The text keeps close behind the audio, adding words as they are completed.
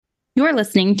You're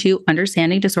listening to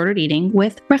Understanding Disordered Eating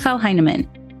with Rachel Heinemann.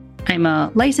 I'm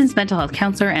a licensed mental health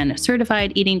counselor and a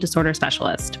certified eating disorder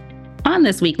specialist. On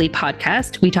this weekly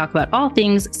podcast, we talk about all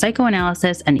things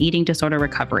psychoanalysis and eating disorder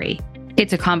recovery.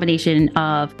 It's a combination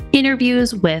of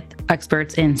interviews with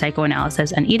experts in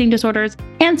psychoanalysis and eating disorders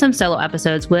and some solo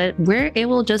episodes where it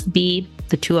will just be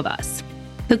the two of us.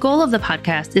 The goal of the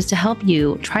podcast is to help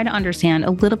you try to understand a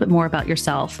little bit more about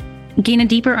yourself, gain a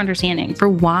deeper understanding for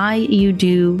why you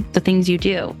do the things you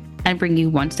do, and bring you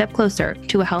one step closer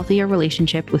to a healthier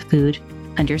relationship with food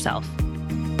and yourself.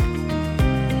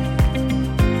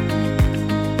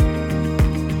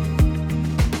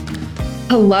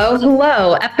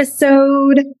 Hello.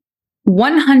 Episode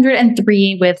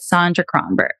 103 with Sondra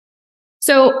Kronberg.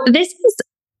 So this is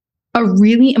a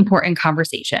really important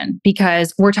conversation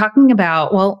because we're talking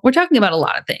about a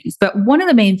lot of things, but one of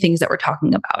the main things that we're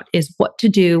talking about is what to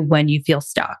do when you feel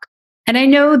stuck. And I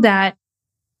know that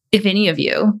if any of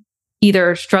you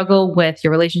either struggle with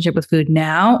your relationship with food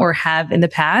now or have in the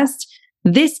past,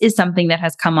 this is something that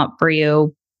has come up for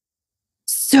you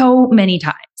so many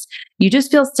times. You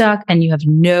just feel stuck and you have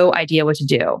no idea what to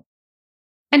do.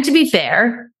 And to be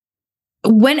fair,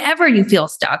 whenever you feel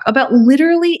stuck about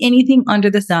literally anything under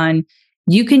the sun,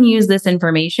 you can use this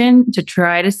information to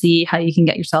try to see how you can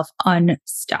get yourself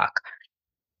unstuck.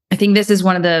 I think this is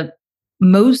one of the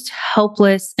most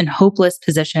helpless and hopeless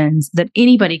positions that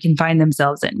anybody can find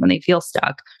themselves in when they feel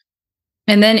stuck.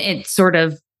 And then it sort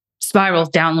of spirals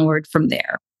downward from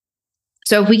there.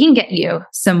 So if we can get you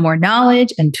some more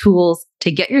knowledge and tools to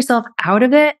get yourself out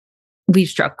of it, we've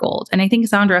struck gold. And I think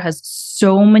Sondra has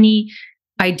so many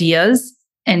ideas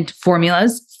and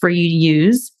formulas for you to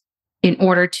use in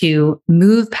order to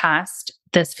move past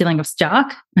this feeling of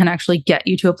stuck and actually get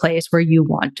you to a place where you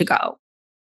want to go.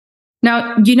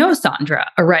 Now, you know Sondra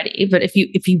already, but if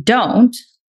you don't,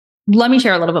 let me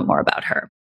share a little bit more about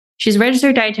her. She's a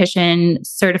registered dietitian,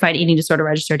 certified eating disorder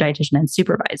registered dietitian, and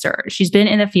supervisor. She's been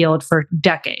in the field for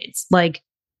decades.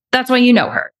 That's why you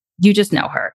know her. You just know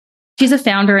her. She's a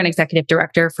founder and executive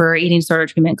director for Eating Disorder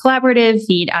Treatment Collaborative,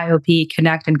 Feed, IOP,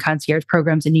 Connect, and Concierge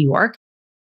programs in New York.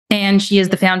 And she is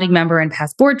the founding member and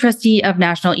past board trustee of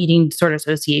National Eating Disorder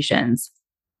Associations,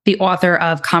 the author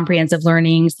of Comprehensive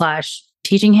Learning /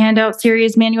 Teaching Handout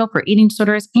Series Manual for Eating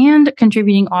Disorders, and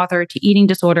contributing author to Eating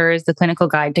Disorders, the Clinical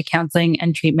Guide to Counseling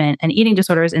and Treatment and Eating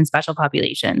Disorders in Special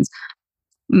Populations,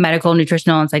 Medical,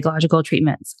 Nutritional, and Psychological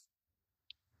Treatments.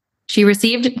 She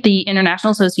received the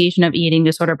International Association of Eating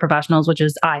Disorder Professionals, which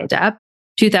is IADEP,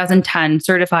 2010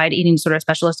 Certified Eating Disorder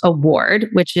Specialist Award,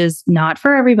 which is not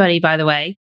for everybody, by the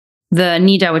way. The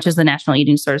NEDA, which is the National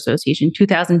Eating Disorder Association,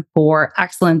 2004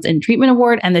 Excellence in Treatment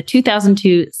Award, and the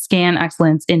 2002 SCAN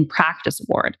Excellence in Practice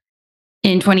Award.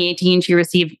 In 2018, she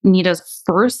received NEDA's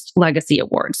first Legacy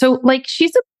Award. So,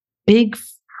 she's a big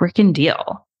freaking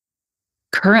deal.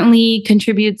 Currently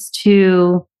contributes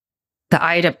to the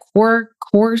IADEP Core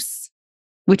course,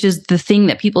 which is the thing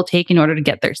that people take in order to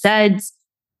get their SEDS.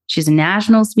 She's a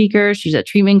national speaker. She's a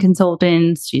treatment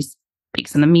consultant. She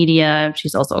speaks in the media.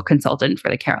 She's also a consultant for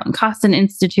the Carolyn Costin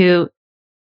Institute.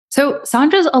 So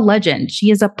Sondra's a legend.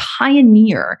 She is a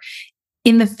pioneer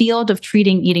in the field of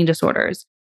treating eating disorders.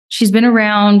 She's been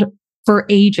around for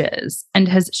ages and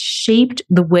has shaped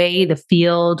the way the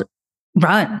field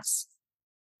runs.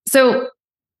 So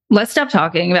let's stop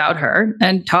talking about her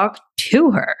and talk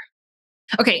to her.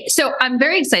 Okay, so I'm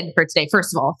very excited for today.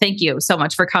 First of all, thank you so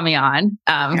much for coming on.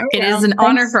 It is an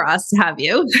honor for us to have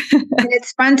you.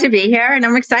 It's fun to be here, and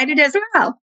I'm excited as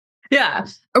well. Yeah,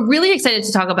 I'm really excited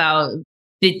to talk about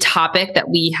the topic that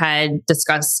we had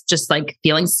discussed, just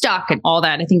feeling stuck and all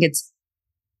that. I think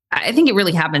it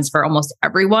really happens for almost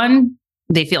everyone.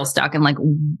 They feel stuck and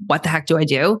what the heck do I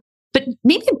do? But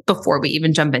maybe before we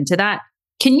even jump into that,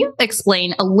 can you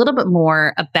explain a little bit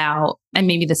more about, and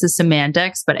maybe this is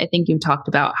semantics, but I think you talked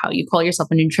about how you call yourself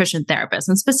a nutrition therapist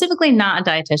and specifically not a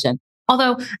dietitian.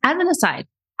 Although, as an aside,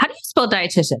 how do you spell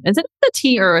dietitian? Is it a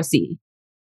T or a C?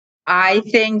 I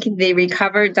think the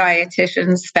recovered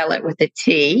dietitians spell it with a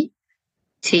T,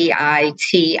 Titan.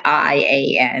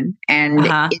 And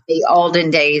in the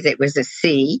olden days, it was a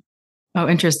C. Oh,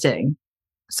 interesting.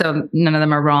 So none of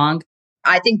them are wrong?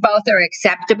 I think both are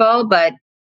acceptable, but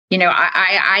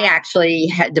I actually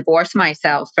had divorced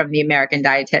myself from the American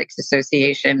Dietetics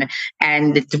Association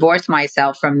and divorced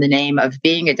myself from the name of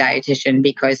being a dietitian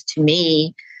because to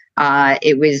me,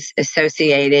 it was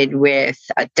associated with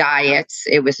diets.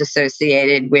 It was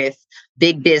associated with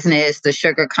big business, the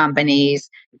sugar companies.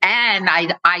 And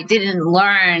I didn't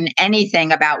learn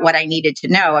anything about what I needed to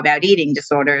know about eating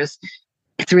disorders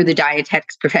through the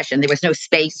dietetics profession. There was no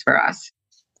space for us.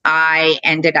 I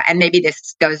ended up, and maybe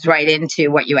this goes right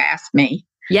into what you asked me.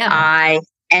 Yeah. I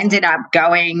ended up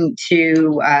going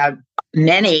to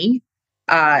many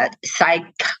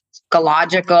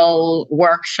psychological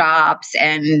workshops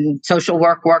and social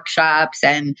work workshops,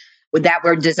 and that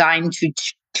were designed to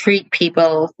treat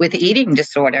people with eating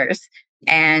disorders.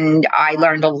 And I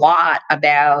learned a lot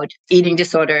about eating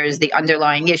disorders, the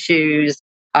underlying issues,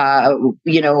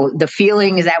 the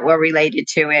feelings that were related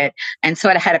to it, and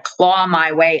sort of had to claw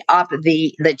my way up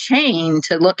the chain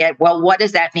to look at, well, what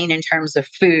does that mean in terms of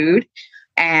food,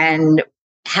 and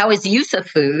how is use of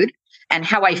food and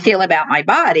how I feel about my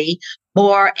body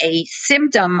more a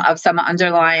symptom of some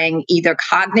underlying either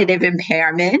cognitive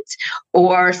impairment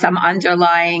or some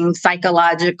underlying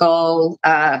psychological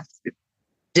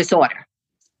disorder.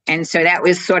 And so that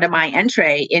was sort of my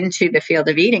entree into the field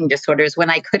of eating disorders when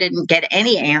I couldn't get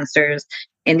any answers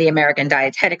in the American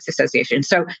Dietetics Association.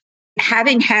 So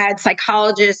having had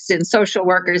psychologists and social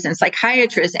workers and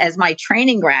psychiatrists as my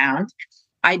training ground,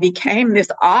 I became this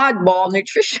oddball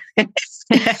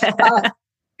nutritionist.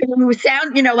 Who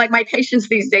sound, like my patients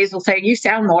these days will say, you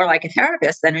sound more like a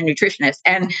therapist than a nutritionist.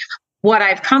 And what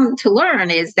I've come to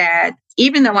learn is that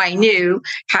even though I knew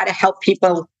how to help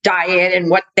people diet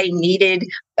and what they needed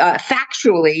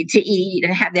factually to eat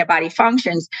and have their body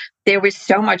functions, there was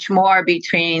so much more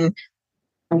between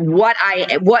what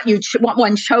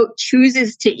one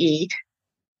chooses to eat,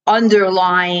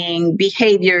 underlying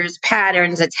behaviors,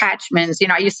 patterns, attachments.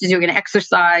 I used to do an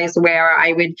exercise where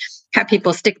I would have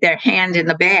people stick their hand in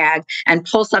the bag and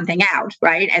pull something out,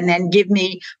 right? And then give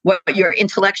me what your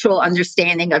intellectual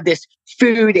understanding of this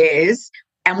food is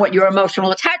and what your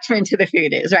emotional attachment to the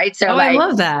food is, right? So I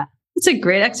love that. It's a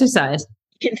great exercise.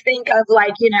 You can think of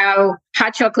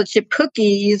hot chocolate chip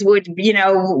cookies would,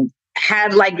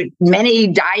 had many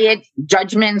diet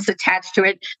judgments attached to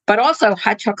it, but also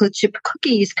hot chocolate chip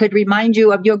cookies could remind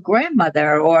you of your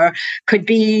grandmother, or could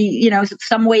be,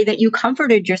 some way that you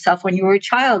comforted yourself when you were a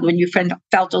child, when you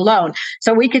felt alone.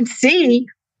 So we can see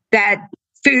that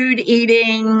food,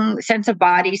 eating, sense of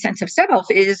body, sense of self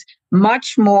is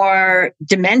much more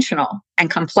dimensional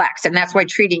and complex. And that's why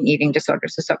treating eating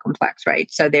disorders is so complex,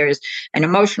 right? So there's an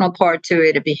emotional part to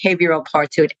it, a behavioral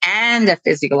part to it, and a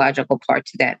physiological part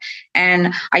to that.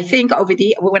 And I think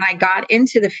when I got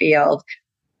into the field,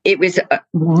 it was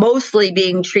mostly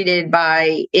being treated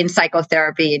in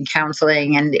psychotherapy and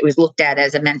counseling, and it was looked at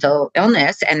as a mental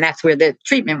illness, and that's where the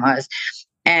treatment was.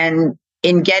 And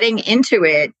in getting into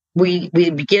it, we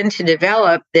begin to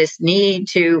develop this need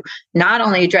to not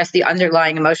only address the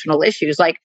underlying emotional issues,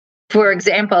 like, for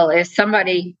example, if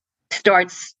somebody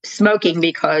starts smoking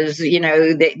because,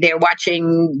 they're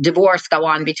watching divorce go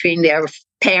on between their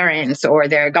parents, or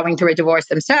they're going through a divorce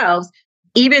themselves,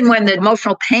 even when the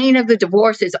emotional pain of the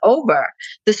divorce is over,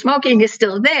 the smoking is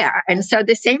still there. And so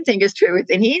the same thing is true with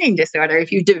an eating disorder.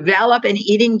 If you develop an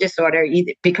eating disorder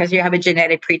because you have a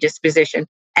genetic predisposition,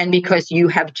 and because you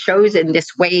have chosen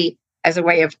this way as a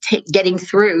way of getting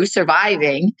through,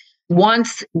 surviving,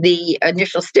 once the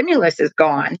initial stimulus is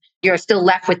gone, you're still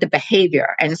left with the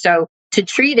behavior. And so to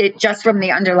treat it just from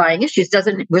the underlying issues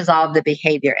doesn't resolve the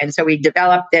behavior. And so we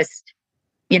developed this,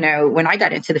 when I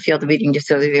got into the field of eating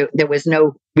disorder, there was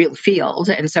no real field.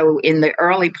 And so in the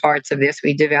early parts of this,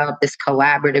 we developed this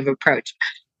collaborative approach.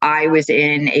 I was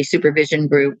in a supervision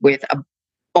group with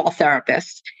all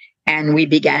therapists, and we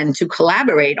began to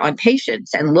collaborate on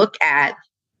patients and look at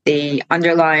the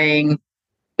underlying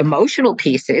emotional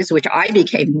pieces, which I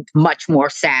became much more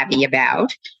savvy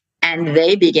about. And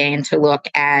they began to look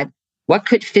at what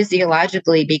could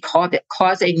physiologically be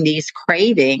causing these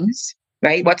cravings,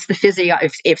 right? What's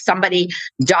the if somebody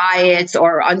diets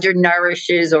or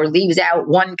undernourishes or leaves out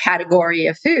one category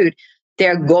of food,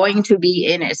 they're going to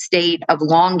be in a state of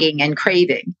longing and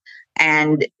craving.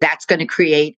 And that's going to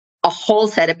create a whole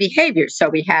set of behaviors. So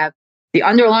we have the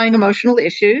underlying emotional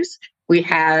issues, we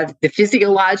have the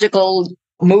physiological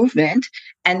movement,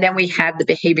 and then we have the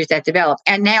behaviors that develop.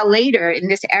 And now later in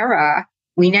this era,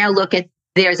 we now look at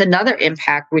there's another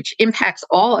impact which impacts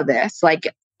all of this, like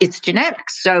it's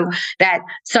genetics. So that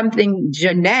something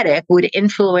genetic would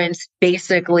influence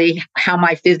basically how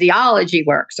my physiology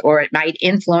works, or it might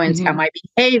influence how I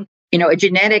behave. A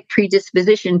genetic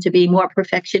predisposition to be more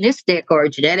perfectionistic, or a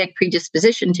genetic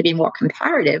predisposition to be more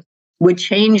comparative would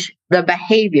change the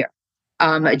behavior.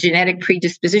 A genetic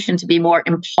predisposition to be more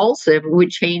impulsive would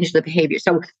change the behavior.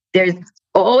 So there's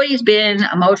always been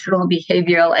emotional,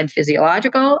 behavioral, and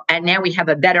physiological. And now we have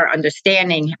a better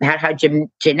understanding about how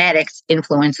genetics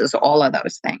influences all of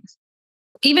those things.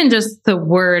 Even just the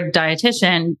word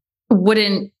dietitian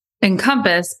wouldn't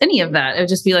encompass any of that. It would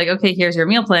just be like, okay, here's your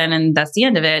meal plan, and that's the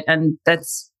end of it. And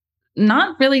that's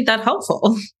not really that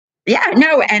helpful. Yeah,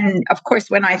 no. And of course,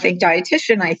 when I think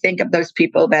dietitian, I think of those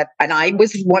people and I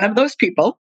was one of those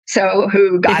people. So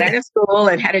who got out of school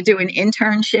and had to do an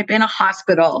internship in a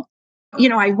hospital.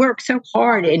 I work so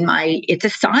hard it's a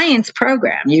science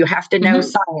program. You have to know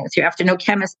science. You have to know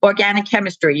organic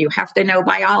chemistry. You have to know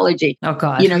biology. Oh,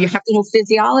 God. You have to know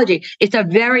physiology. It's a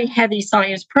very heavy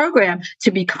science program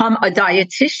to become a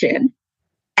dietitian.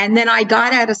 And then I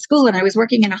got out of school and I was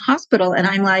working in a hospital and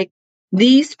I'm like,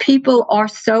 these people are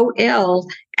so ill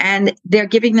and they're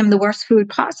giving them the worst food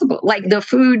possible. Like the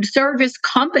food service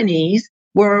companies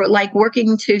were like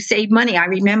working to save money. I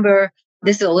remember,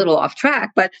 this is a little off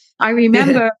track, but I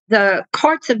remember the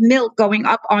carts of milk going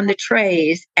up on the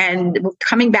trays and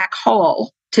coming back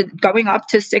whole, going up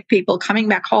to sick people, coming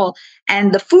back whole,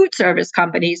 and the food service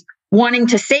companies wanting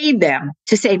to save them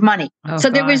to save money. Oh, so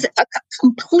there was a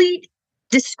complete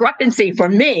discrepancy for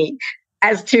me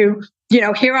as to,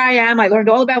 here I am. I learned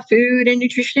all about food and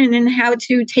nutrition and how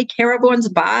to take care of one's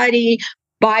body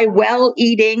by well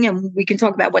eating. And we can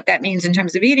talk about what that means in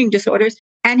terms of eating disorders.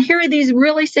 And here are these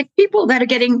really sick people that are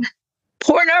getting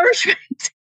poor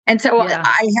nourishment. And so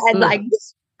I had like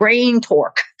this brain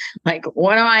torque. Like,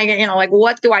 what am I,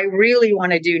 what do I really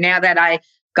want to do now that I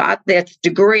got this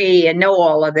degree and know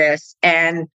all of this?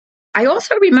 And I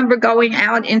also remember going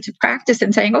out into practice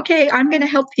and saying, okay, I'm going to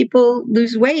help people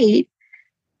lose weight.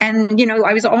 And,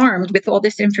 I was armed with all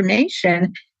this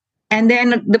information. And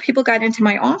then the people got into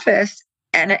my office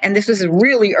and this was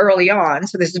really early on.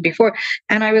 So this is before.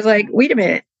 And I was like, wait a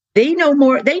minute, they know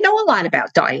more. They know a lot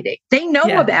about dieting. They know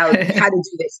about how to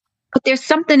do this, but there's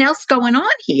something else going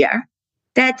on here.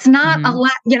 That's not a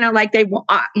lot, like they,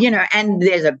 and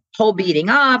there's a whole beating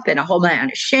up and a whole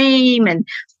amount of shame. And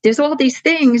there's all these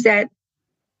things that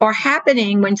are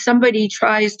happening when somebody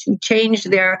tries to change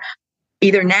their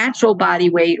either natural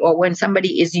body weight or when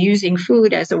somebody is using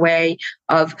food as a way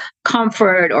of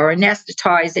comfort or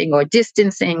anesthetizing or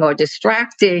distancing or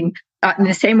distracting in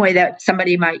the same way that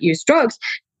somebody might use drugs.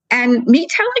 And me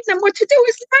telling them what to do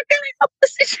is not going to help the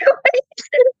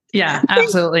situation. Yeah,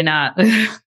 absolutely not.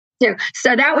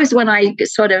 So that was when I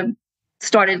sort of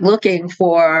started looking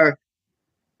for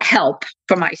help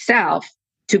for myself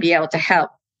to be able to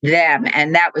help them.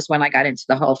 And that was when I got into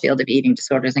the whole field of eating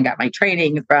disorders and got my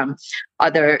training from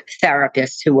other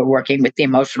therapists who were working with the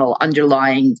emotional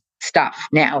underlying stuff.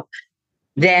 Now,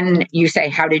 then you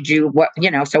say,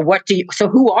 so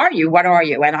who are you? What are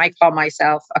you? And I call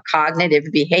myself a cognitive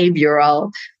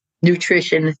behavioral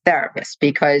nutrition therapist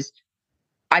because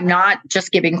I'm not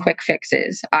just giving quick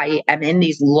fixes. I am in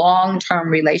these long-term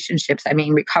relationships. I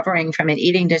mean, recovering from an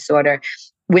eating disorder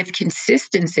with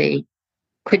consistency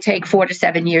could take 4 to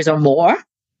 7 years or more,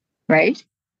 right?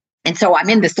 And so I'm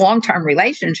in this long-term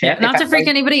relationship. Not to freak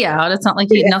anybody out. It's not like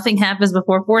nothing happens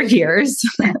before 4 years.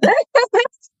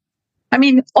 I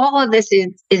mean, all of this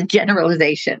is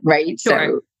generalization, right? Sure.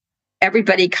 So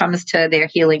everybody comes to their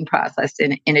healing process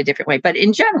in a different way. But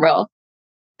in general,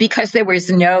 because there weren't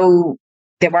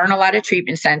a lot of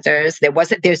treatment centers,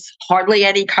 there's hardly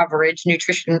any coverage for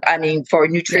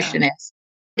nutritionists. Yeah.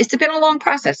 It's been a long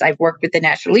process. I've worked with the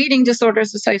National Eating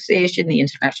Disorders Association, the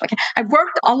International. I've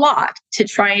worked a lot to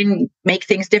try and make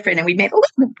things different. And we made a little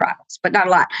bit of progress, but not a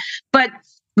lot. But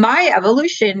my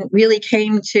evolution really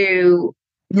came to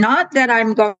not that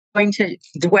I'm going to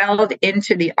dwell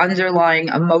into the underlying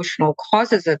emotional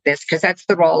causes of this, because that's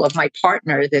the role of my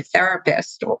partner, the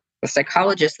therapist or the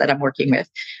psychologist that I'm working with.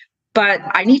 But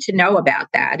I need to know about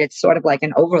that. It's sort of like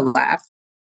an overlap.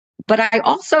 But I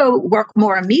also work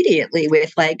more immediately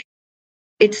with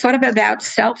it's sort of about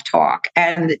self-talk,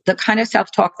 and the kind of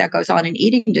self-talk that goes on in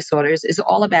eating disorders is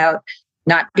all about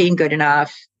not being good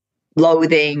enough,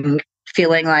 loathing,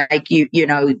 feeling like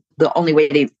the only way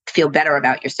to feel better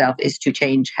about yourself is to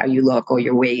change how you look or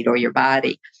your weight or your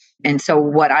body. And so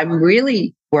what I'm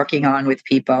really working on with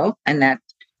people, and that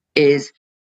is,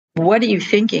 what are you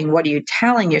thinking? What are you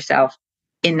telling yourself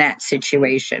in that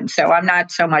situation? So I'm not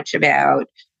so much about,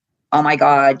 oh my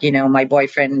God, my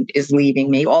boyfriend is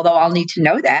leaving me. Although I'll need to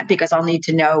know that because I'll need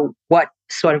to know what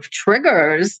sort of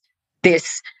triggers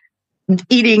this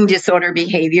eating disorder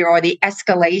behavior or the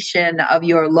escalation of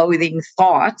your loathing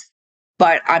thoughts.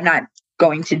 But I'm not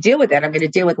going to deal with that. I'm going to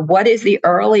deal with what is the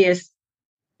earliest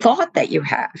thought that you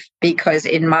have. Because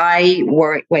in my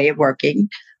way of working,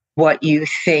 what you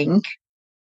think,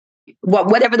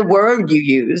 whatever the word you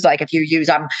use, like if you use,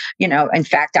 in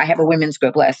fact, I have a women's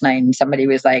group last night and somebody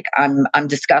was like, I'm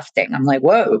disgusting. I'm like,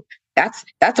 whoa, that's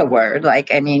a word.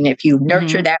 If you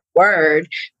nurture that word,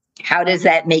 how does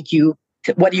that make you,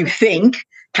 what do you think?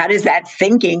 How does that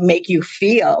thinking make you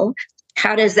feel?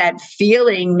 how does that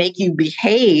feeling make you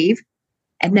behave?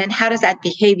 And then how does that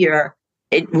behavior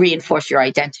reinforce your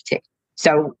identity?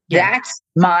 So that's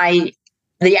the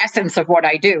essence of what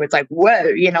I do. It's like,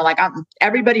 whoa, like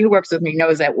everybody who works with me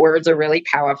knows that words are really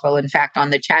powerful. In fact,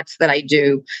 on the chats that I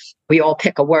do, we all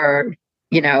pick a word,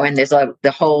 and there's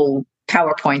the whole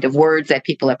PowerPoint of words that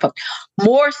people have put.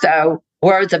 More so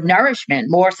words of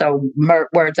nourishment, more so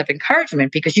words of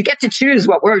encouragement, because you get to choose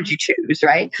what words you choose,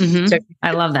 right? Mm-hmm. So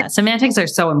I love that. Semantics are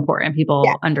so important. People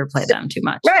underplay them too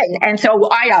much. Right. And so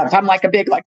I'm like a big,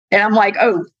 and I'm like,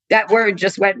 oh, that word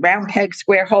just went round peg,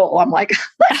 square hole. I'm like,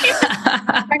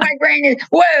 my brain is,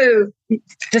 whoa,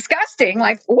 disgusting.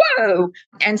 Like, whoa.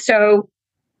 And so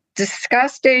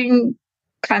disgusting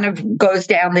kind of goes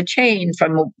down the chain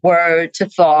from word to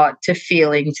thought to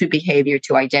feeling to behavior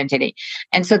to identity.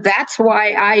 And so that's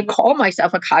why I call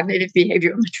myself a cognitive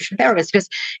behavioral nutrition therapist, because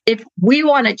if we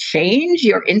want to change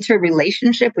your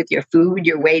interrelationship with your food,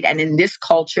 your weight, and in this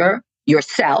culture,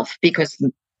 yourself, because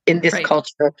in this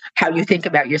culture, how you think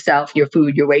about yourself, your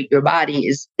food, your weight, your body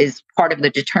is part of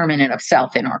the determinant of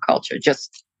self in our culture.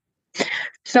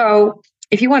 So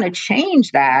if you want to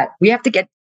change that, we have to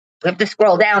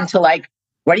scroll down to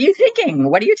what are you thinking?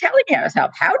 What are you telling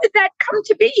yourself? How did that come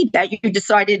to be that you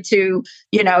decided to,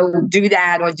 do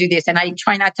that or do this? And I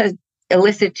try not to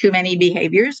elicit too many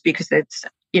behaviors because it's,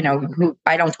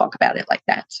 I don't talk about it like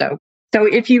that. So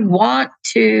if you want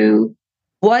to,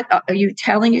 what are you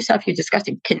telling yourself you're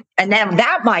disgusting? And then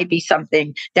that might be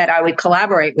something that I would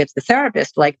collaborate with the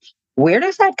therapist. Like, where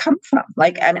does that come from?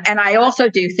 And I also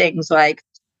do things like,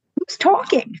 who's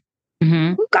talking?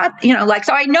 Mm-hmm. Who got,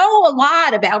 so I know a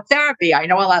lot about therapy. I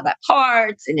know a lot about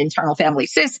parts and internal family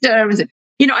systems,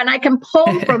 and I can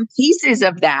pull from pieces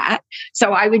of that.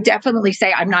 So I would definitely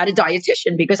say I'm not a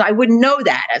dietitian because I wouldn't know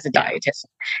that as a dietitian.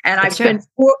 And I've spent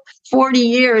 40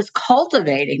 years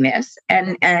cultivating this.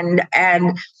 And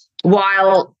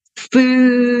while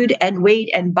food and weight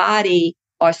and body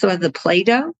are sort of the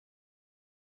Play-Doh,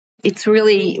 it's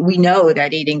really, we know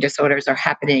that eating disorders are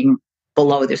happening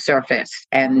below the surface.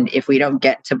 And if we don't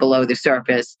get to below the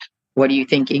surface, what are you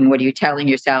thinking? What are you telling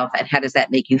yourself? And how does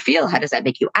that make you feel? How does that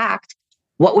make you act?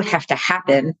 What would have to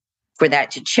happen for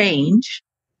that to change?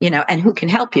 And who can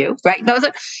help you, right?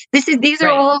 These are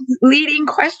all leading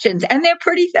questions, and they're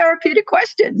pretty therapeutic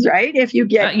questions, right? If you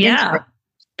get into it.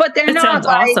 But they're not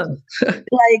awesome.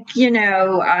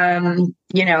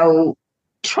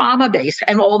 trauma-based.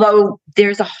 And although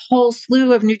there's a whole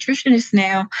slew of nutritionists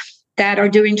now that are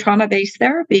doing trauma-based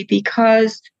therapy,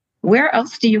 because where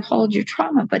else do you hold your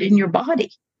trauma but in your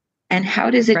body? And how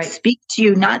does it speak to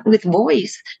you, not with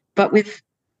voice, but with,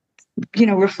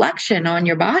 reflection on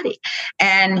your body?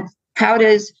 And how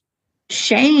does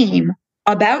shame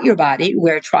about your body,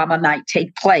 where trauma might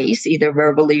take place, either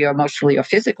verbally or emotionally or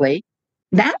physically,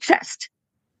 manifest?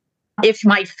 If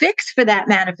my fix for that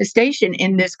manifestation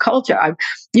in this culture,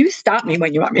 you stop me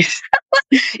when you want me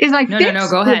to. Is like no,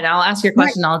 go ahead. I'll ask your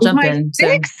question. I'll jump in. My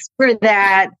fix for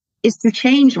that is to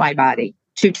change my body,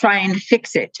 to try and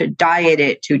fix it, to diet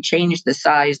it, to change the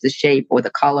size, the shape, or the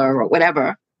color, or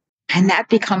whatever. And that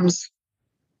becomes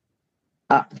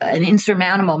an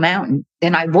insurmountable mountain.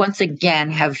 Then I once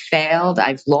again have failed.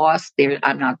 I've lost.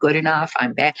 I'm not good enough.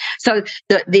 I'm bad. So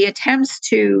the attempts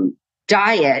to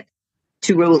diet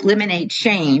to eliminate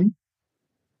shame,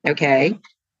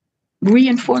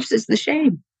 reinforces the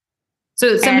shame.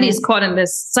 So somebody's caught in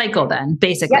this cycle then,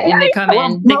 basically, and they come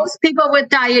in. Most people with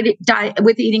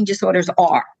with eating disorders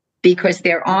are, because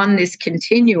they're on this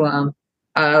continuum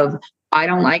of, I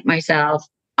don't like myself.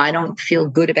 I don't feel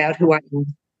good about who I am.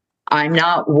 I'm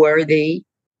not worthy.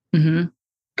 Mm-hmm.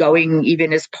 Going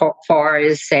even as far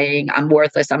as saying I'm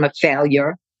worthless. I'm a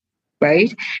failure.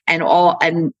 Right. And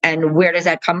where does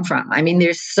that come from? I mean,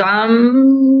 there's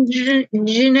some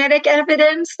genetic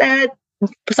evidence that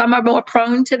some are more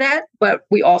prone to that, but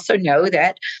we also know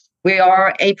that we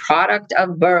are a product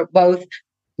of both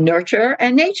nurture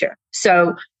and nature.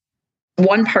 So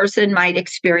one person might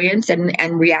experience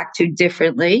and react to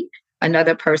differently.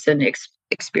 Another person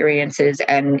experiences,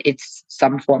 and it's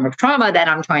some form of trauma that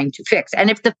I'm trying to fix. And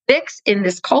if the fix in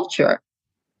this culture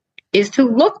is to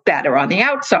look better on the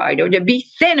outside, or to be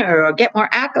thinner, or get more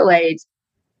accolades,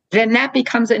 then that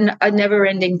becomes a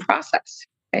never-ending process.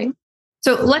 Okay.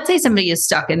 So let's say somebody is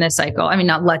stuck in this cycle. I mean,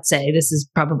 not let's say, this is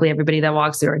probably everybody that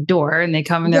walks through our door, and they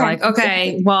come and they're like,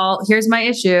 okay, well, here's my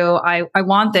issue. I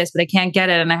want this, but I can't get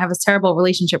it. And I have this terrible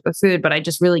relationship with food, but I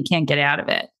just really can't get out of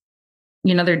it.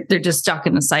 They're just stuck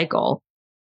in the cycle.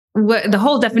 The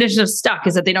whole definition of stuck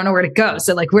is that they don't know where to go.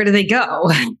 So where do they go?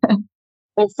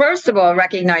 Well, first of all,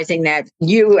 recognizing that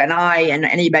you and I and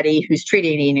anybody who's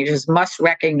treating teenagers must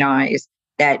recognize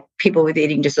that people with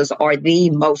eating disorders are the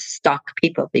most stuck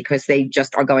people because they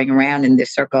just are going around in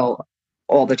this circle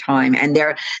all the time. And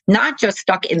they're not just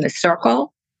stuck in the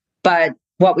circle, but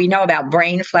what we know about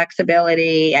brain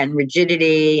flexibility and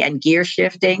rigidity and gear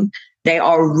shifting, they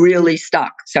are really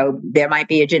stuck. So there might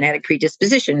be a genetic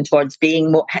predisposition towards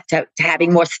being more, to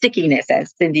having more stickiness,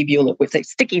 as Cindy Bueller would say,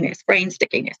 stickiness, brain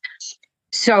stickiness.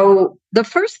 So the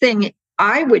first thing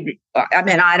I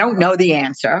don't know the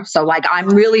answer. So like, I'm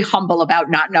really humble about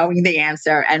not knowing the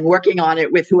answer and working on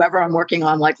it with whoever I'm working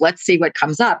on, like, let's see what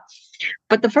comes up.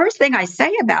 But the first thing I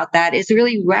say about that is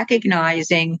really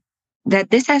recognizing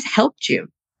that this has helped you.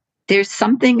 There's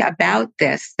something about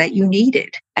this that you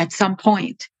needed at some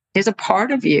point. There's a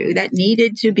part of you that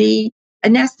needed to be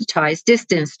anesthetized,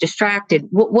 distanced, distracted,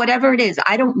 whatever it is.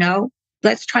 I don't know.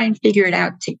 Let's try and figure it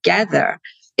out together.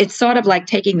 It's sort of like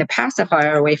taking the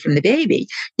pacifier away from the baby.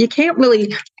 You can't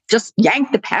really just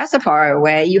yank the pacifier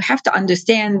away. You have to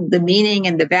understand the meaning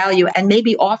and the value and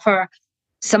maybe offer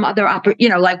some other,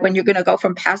 like when you're going to go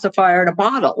from pacifier to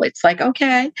bottle, it's like,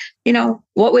 okay,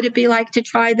 what would it be like to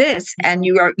try this? And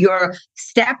you're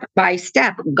step by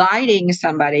step guiding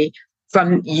somebody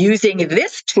from using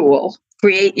this tool,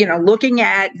 looking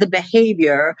at the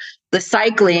behavior, the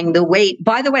cycling, the weight.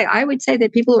 By the way, I would say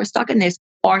that people who are stuck in this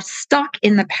are stuck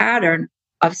in the pattern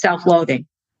of self-loathing.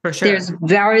 For sure. There's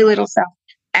very little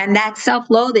and that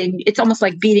self-loathing, it's almost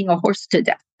like beating a horse to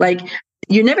death. Like,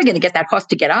 you're never going to get that horse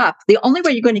to get up. The only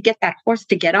way you're going to get that horse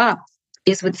to get up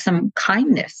is with some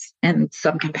kindness and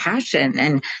some compassion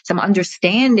and some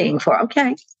understanding for,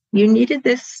 okay, you needed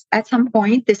this at some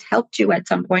point. This helped you at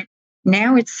some point.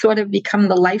 Now it's sort of become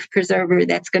the life preserver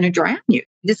that's going to drown you.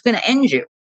 It's going to end you.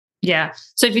 Yeah.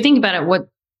 So if you think about it, what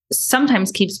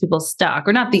sometimes keeps people stuck,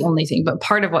 or not the only thing, but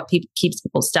part of what keeps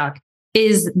people stuck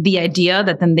is the idea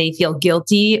that then they feel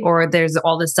guilty or there's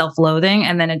all this self-loathing,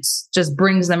 and then it just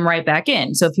brings them right back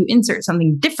in. So if you insert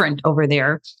something different over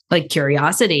there, like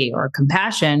curiosity or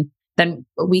compassion, then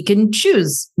we can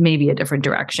choose maybe a different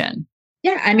direction.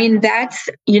 Yeah, I mean, that's,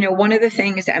 one of the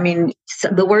things,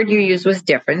 the word you used was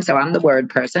different. So I'm the word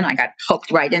person. I got hooked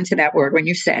right into that word when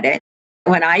you said it.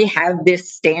 When I have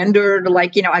this standard,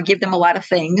 I give them a lot of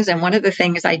things. And one of the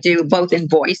things I do both in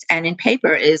voice and in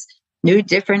paper is new,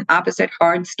 different, opposite,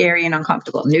 hard, scary, and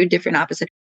uncomfortable. New, different, opposite.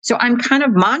 So I'm kind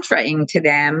of mantraing to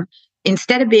them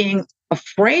instead of being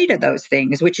afraid of those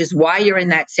things, which is why you're in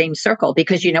that same circle.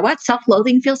 Because you know what?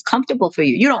 Self-loathing feels comfortable for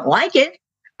you. You don't like it,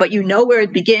 but you know where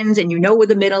it begins and you know where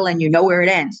the middle and you know where it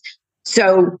ends.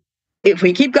 So if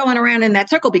we keep going around in that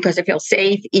circle because it feels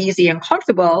safe, easy, and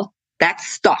comfortable, that's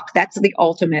stuck. That's the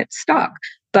ultimate stuck.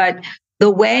 But the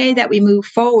way that we move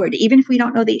forward, even if we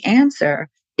don't know the answer,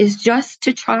 is just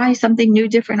to try something new,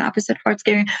 different, opposite, hard,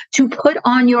 scary, to put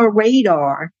on your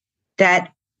radar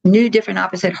that new, different,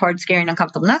 opposite, hard, scary, and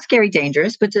uncomfortable, not scary,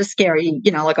 dangerous, but just scary,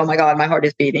 like, oh my God, my heart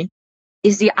is beating,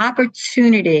 is the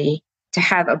opportunity to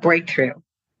have a breakthrough.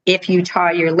 If you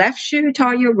tie your left shoe,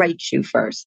 tie your right shoe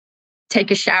first.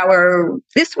 Take a shower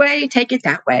this way, take it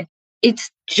that way. It's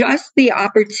just the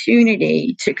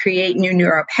opportunity to create new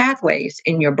neural pathways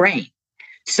in your brain.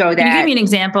 So that, can you give me an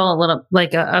example, a little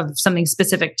of something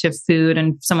specific to food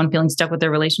and someone feeling stuck with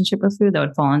their relationship with food that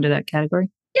would fall under that category?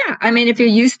 Yeah. If you're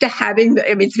used to having,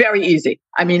 it's very easy.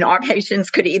 Our patients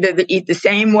could either eat the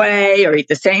same way or eat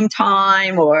the same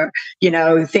time or,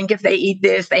 think if they eat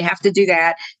this, they have to do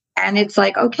that. And it's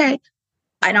like, okay.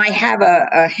 And I have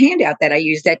a handout that I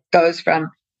use that goes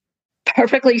from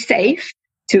perfectly safe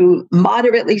to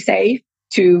moderately safe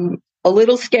to a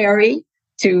little scary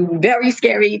to very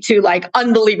scary to like,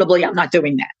 unbelievably, I'm not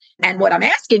doing that. And what I'm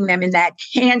asking them in that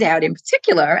handout in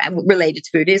particular and related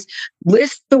to food is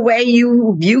list the way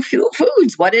you view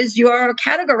foods. What is your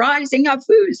categorizing of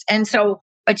foods? And so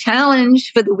a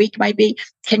challenge for the week might be,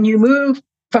 can you move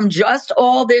from just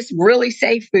all this really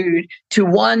safe food to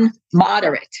one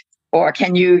moderate? Or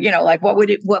can you, what would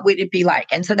it be like?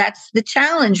 And so that's the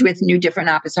challenge with new, different,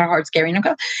 opposite, hard, scary.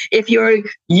 If you're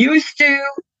used to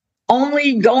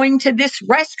only going to this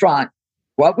restaurant,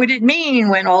 what would it mean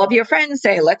when all of your friends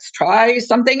say, let's try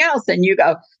something else? And you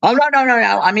go, oh, no,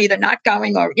 I'm either not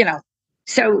going or,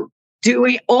 So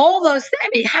doing all those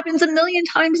things, it happens a million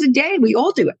times a day. We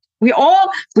all do it. We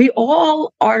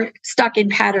all are stuck in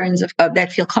patterns of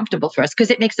that feel comfortable for us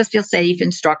because it makes us feel safe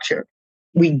and structured.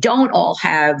 We don't all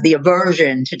have the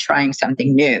aversion to trying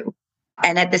something new.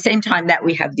 And at the same time that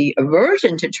we have the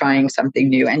aversion to trying something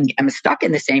new and I'm stuck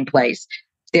in the same place,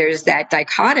 there's that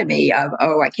dichotomy of,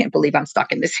 oh, I can't believe I'm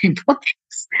stuck in the same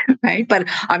place, right? But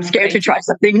I'm scared to try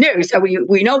something new. So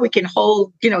we know we can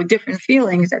hold, different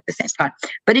feelings at the same time.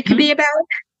 But it can be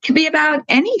about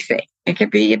anything. It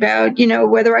could be about,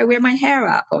 whether I wear my hair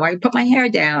up or I put my hair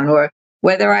down, or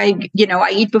whether I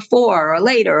eat before or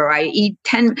later, or I eat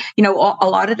 10, a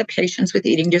lot of the patients with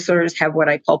eating disorders have what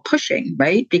I call pushing,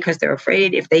 right? Because they're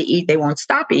afraid if they eat, they won't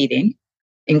stop eating,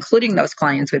 including those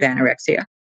clients with anorexia.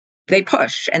 They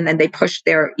push, and then they push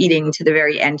their eating to the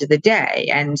very end of the day.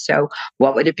 And so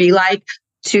what would it be like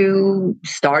to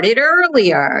start it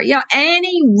earlier?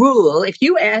 Any rule, if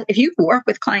you work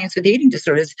with clients with eating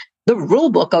disorders, the rule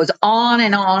book goes on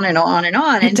and on and on and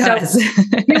on. It does. So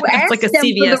you ask like a them for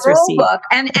the CVS rule receipt. book,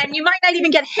 and you might not even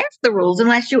get half the rules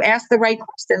unless you ask the right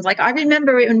questions. Like I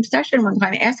remember in session one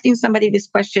time asking somebody this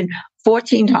question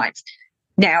 14 times.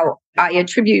 Now, I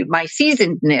attribute my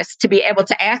seasonedness to be able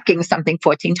to asking something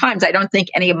 14 times. I don't think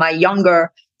any of my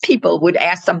younger people would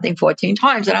ask something 14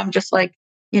 times. And I'm just like,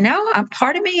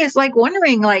 part of me is like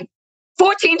wondering, like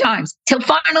 14 times till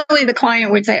finally the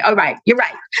client would say, "All right, you're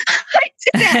right."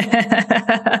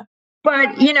 But,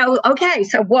 okay,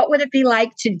 so what would it be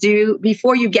like to do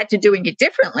before you get to doing it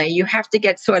differently? You have to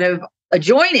get sort of a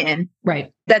join in,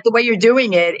 right? That the way you're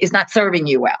doing it is not serving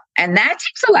you well. And that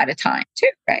takes a lot of time too,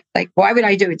 right? Like, why would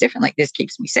I do it differently? This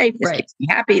keeps me safe. This keeps me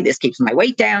happy. This keeps my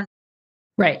weight down.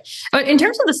 Right. But in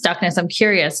terms of the stuckness, I'm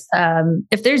curious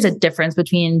if there's a difference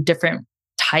between different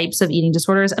types of eating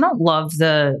disorders. I don't love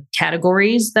the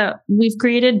categories that we've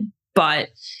created, but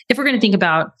if we're going to think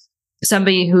about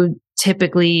somebody who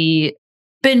typically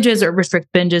binges or restrict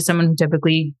binges, someone who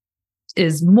typically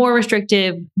is more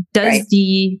restrictive, does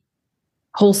the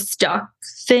whole stuck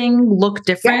thing look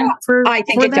different for I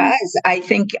think it does. I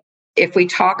think if we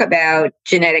talk about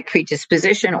genetic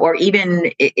predisposition, or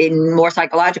even in more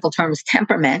psychological terms,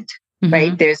 temperament,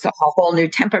 right? There's a whole new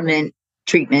temperament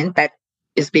treatment that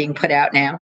is being put out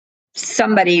now.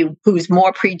 Somebody who's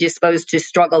more predisposed to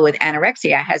struggle with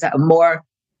anorexia has a more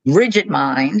rigid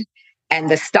mind, and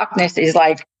the stuckness is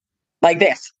like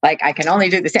this. Like, I can only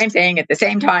do the same thing at the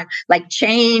same time. Like,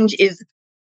 change is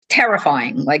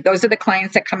terrifying. Like, those are the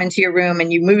clients that come into your room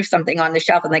and you move something on the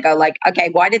shelf and they go like, okay,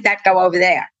 why did that go over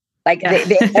there? Like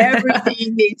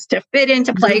everything needs to fit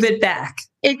into place. Move it back.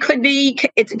 It could be,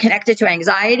 it's connected to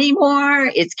anxiety more.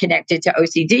 It's connected to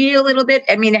OCD a little bit.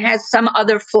 I mean, it has some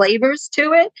other flavors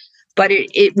to it, but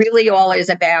it really all is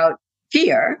about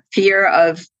fear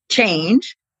of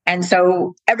change. And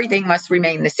so everything must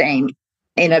remain the same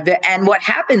and what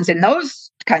happens in those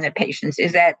kind of patients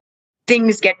is that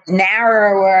things get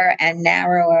narrower and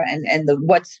narrower, and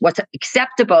what's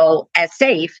acceptable as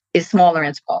safe is smaller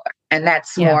and smaller. And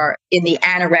that's more in the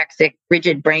anorexic,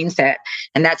 rigid brain set.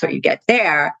 And that's what you get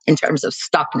there in terms of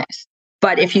stuckness.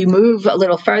 But if you move a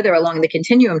little further along the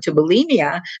continuum to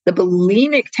bulimia, the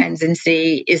bulimic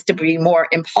tendency is to be more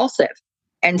impulsive.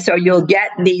 And so you'll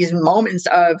get these moments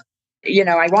of,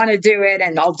 I want to do it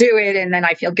and I'll do it, and then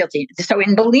I feel guilty. So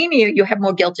in bulimia, you have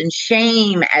more guilt and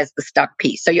shame as the stuck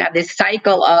piece. So you have this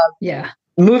cycle of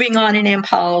moving on an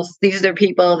impulse. These are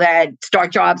people that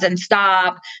start jobs and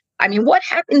stop. I mean, what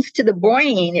happens to the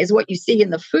brain is what you see in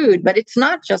the food, but it's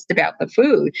not just about the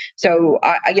food. So,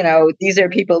 these are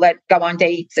people that go on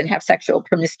dates and have sexual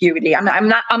promiscuity.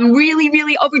 I'm really,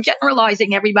 really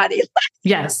overgeneralizing everybody.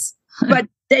 Yes. But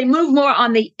they move more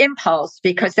on the impulse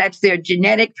because that's their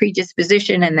genetic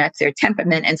predisposition and that's their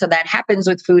temperament. And so that happens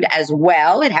with food as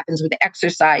well. It happens with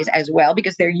exercise as well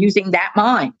because they're using that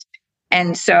mind.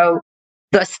 And so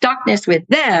the stuckness with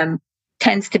them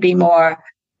tends to be more,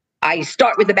 I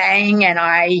start with a bang and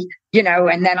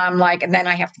and then I'm like, and then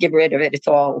I have to get rid of it. It's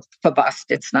all for bust.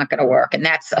 It's not going to work. And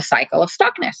that's a cycle of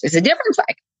stuckness. It's a different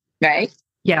cycle, right?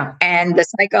 Yeah. And the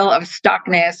cycle of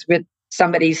stuckness with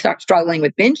somebody struggling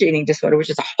with binge eating disorder, which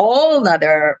is a whole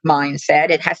nother mindset.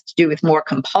 It has to do with more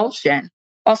compulsion,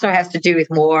 also has to do with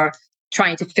more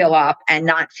trying to fill up and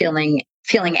not feeling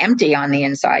empty on the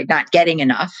inside, not getting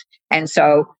enough. And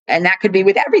that could be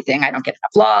with everything. I don't get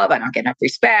enough love. I don't get enough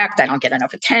respect. I don't get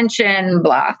enough attention,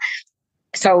 blah.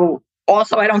 So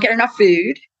also I don't get enough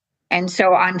food. And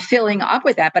so I'm filling up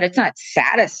with that, but it's not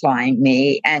satisfying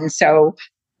me. And so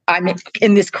I'm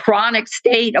in this chronic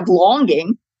state of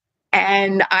longing.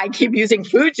 And I keep using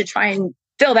food to try and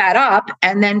fill that up,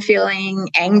 and then feeling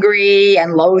angry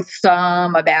and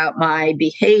loathsome about my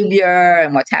behavior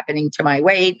and what's happening to my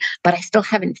weight, but I still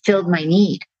haven't filled my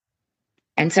need.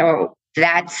 And so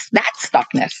that's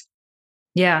stuckness.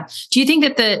 Yeah. Do you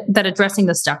think that addressing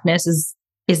the stuckness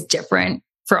is different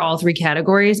for all three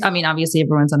categories? I mean, obviously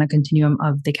everyone's on a continuum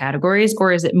of the categories,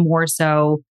 or is it more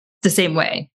so the same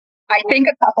way? I think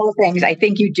a couple of things. I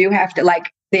think you do have to,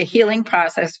 like, the healing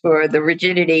process for the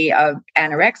rigidity of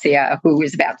anorexia, who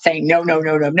is about saying no, no,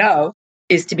 no, no, no,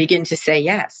 is to begin to say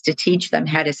yes, to teach them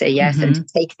how to say yes and to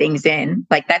Mm-hmm. take things in.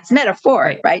 Like that's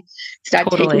metaphoric, right? Start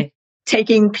Totally.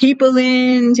 taking people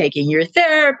in, taking your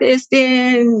therapist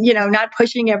in, not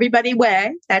pushing everybody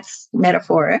away. That's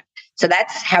metaphoric. So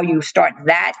that's how you start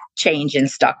that change in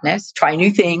stuckness. Try new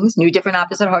things, new different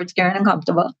opposite, hard, scary, and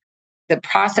uncomfortable. The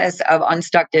process of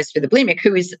unstuckness for the bulimic,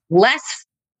 who is less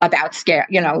about scare,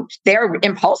 they're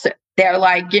impulsive. They're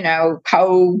like,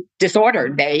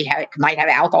 co-disordered. They might have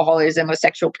alcoholism or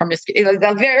sexual promiscuity.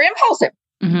 They're very impulsive.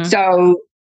 Mm-hmm. So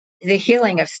the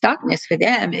healing of stuckness for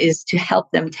them is to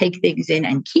help them take things in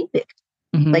and keep it,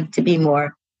 Mm-hmm. like to be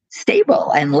more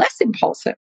stable and less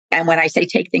impulsive. And when I say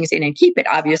take things in and keep it,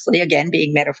 obviously, again,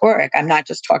 being metaphoric, I'm not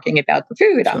just talking about the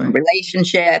food. Sure.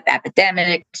 Relationship,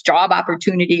 academics, job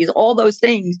opportunities, all those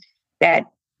things that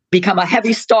become a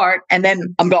heavy start, and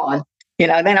then I'm gone,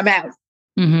 then I'm out.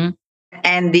 Mm-hmm.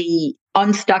 And the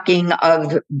unstucking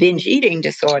of binge eating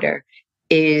disorder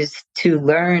is to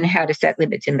learn how to set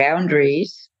limits and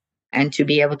boundaries and to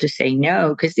be able to say no,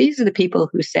 because these are the people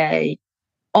who say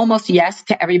almost yes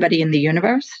to everybody in the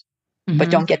universe, but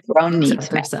don't get their own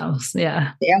needs met. Themselves.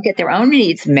 Yeah. They don't get their own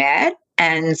needs met.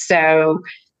 And so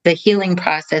the healing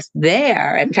process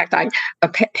there, in fact, a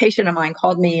patient of mine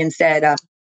called me and said,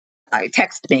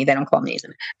 text me, they don't call me,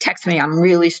 text me, I'm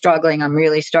really struggling.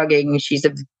 She's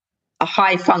a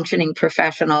high functioning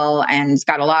professional and has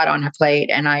got a lot on her plate.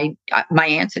 And my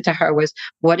answer to her was,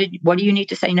 what do you need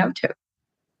to say no to?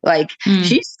 Like,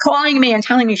 she's calling me and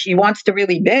telling me she wants to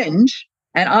really binge.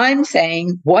 And I'm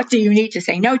saying, what do you need to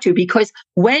say no to? Because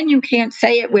when you can't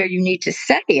say it where you need to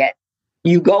say it,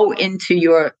 you go into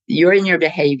you're in your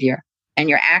behavior and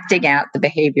you're acting out the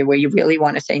behavior where you really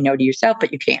want to say no to yourself,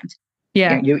 but you can't.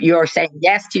 Yeah. You're saying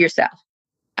yes to yourself.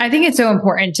 I think it's so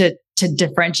important to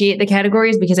differentiate the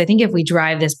categories, because I think if we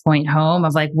drive this point home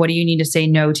of like, what do you need to say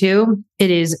no to?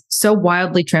 It is so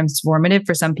wildly transformative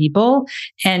for some people,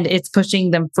 and it's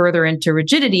pushing them further into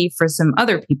rigidity for some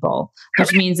other people,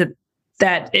 which means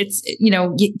that it's,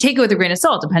 you take it with a grain of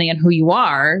salt, depending on who you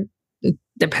are. It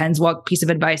depends what piece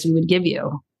of advice we would give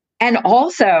you. And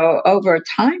also over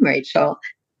time, Rachel,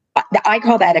 I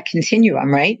call that a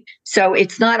continuum, right? So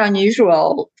it's not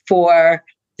unusual for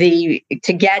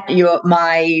forget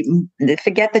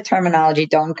the terminology.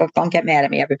 Don't get mad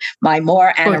at me. My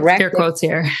more anorectic, air quotes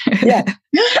here. Yeah.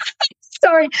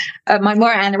 Sorry. My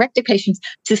more anorectic patients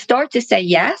to start to say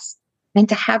yes and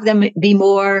to have them be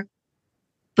more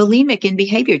bulimic in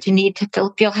behavior, to need to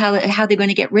feel how they're going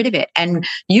to get rid of it. And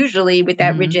usually with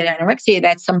that rigid anorexia,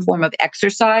 that's some form of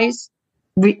exercise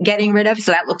getting rid of.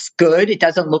 So that looks good. It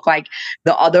doesn't look like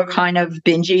the other kind of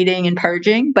binge eating and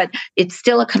purging, but it's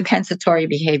still a compensatory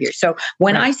behavior. So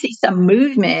when I see some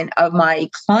movement of my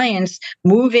clients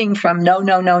moving from no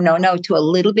to a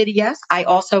little bit of yes, I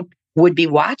also would be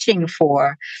watching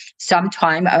for some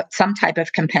type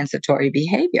of compensatory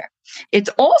behavior. It's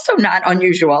also not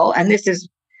unusual, and this is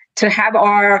to have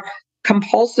our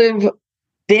compulsive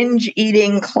binge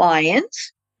eating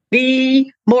clients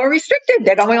be more restricted.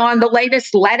 They're going on the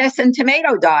latest lettuce and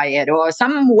tomato diet, or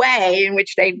some way in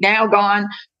which they've now gone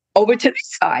over to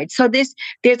this side. So there's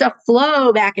a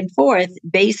flow back and forth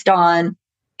based on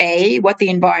A, what the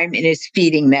environment is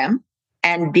feeding them,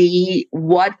 and B,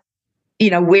 what,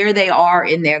 where they are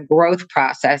in their growth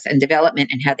process and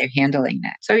development and how they're handling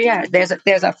that. So yeah, there's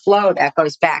a flow that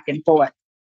goes back and forth.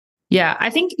 Yeah, I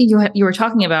think you were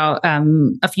talking about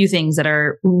a few things that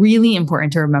are really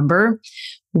important to remember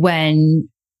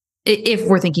if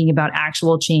we're thinking about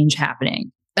actual change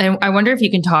happening. And I wonder if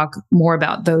you can talk more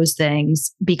about those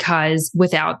things, because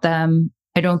without them,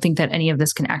 I don't think that any of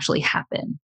this can actually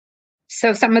happen.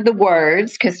 So some of the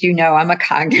words, because I'm a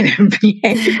cognitive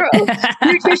behavioral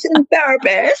nutrition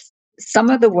therapist, some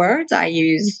of the words I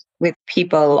use with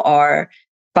people are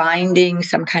finding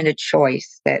some kind of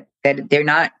choice, that they're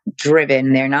not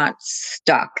driven, they're not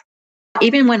stuck.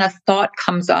 Even when a thought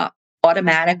comes up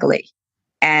automatically,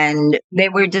 and they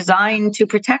were designed to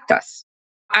protect us.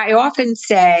 I often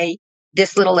say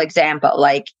this little example,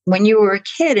 like when you were a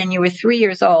kid and you were 3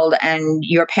 years old and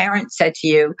your parents said to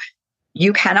you,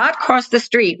 you cannot cross the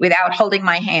street without holding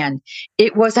my hand.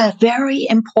 It was a very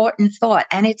important thought,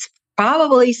 and it's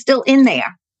probably still in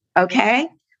there. Okay.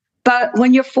 But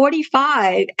when you're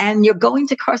 45 and you're going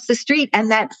to cross the street and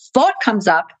that thought comes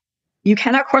up, you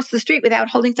cannot cross the street without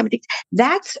holding somebody.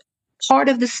 That's part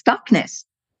of the stuckness.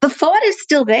 The thought is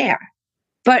still there,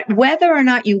 but whether or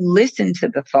not you listen to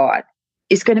the thought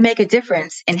is going to make a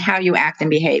difference in how you act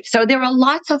and behave. So there are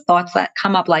lots of thoughts that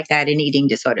come up like that in eating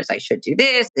disorders. I should do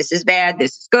this. This is bad.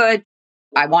 This is good.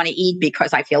 I want to eat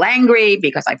because I feel angry,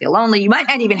 because I feel lonely. You might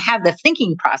not even have the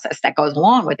thinking process that goes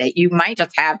along with it. You might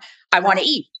just have, I want to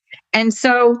eat. And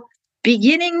so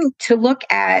beginning to look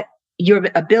at your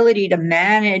ability to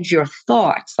manage your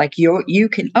thoughts, like you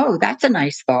can, oh, that's a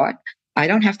nice thought. I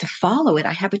don't have to follow it.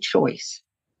 I have a choice.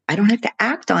 I don't have to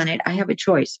act on it. I have a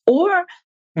choice. Or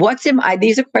what's in my,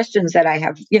 these are questions that I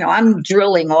have, I'm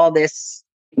drilling all this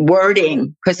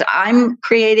wording because I'm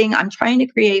trying to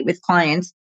create with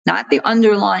clients, not the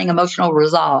underlying emotional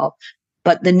resolve,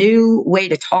 but the new way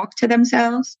to talk to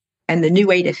themselves and the new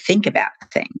way to think about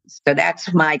things. So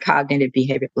that's my cognitive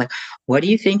behavior. Like, what are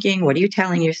you thinking? What are you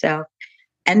telling yourself?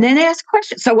 And then ask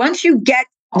questions. So once you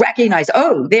recognize,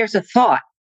 oh, there's a thought,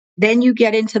 then you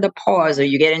get into the pause, or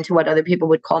you get into what other people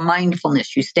would call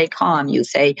mindfulness. You stay calm. You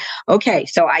say, okay,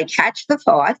 so I catch the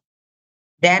thought.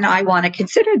 Then I want to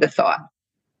consider the thought.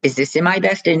 Is this in my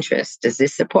best interest? Does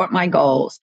this support my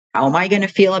goals? How am I going to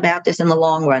feel about this in the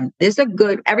long run?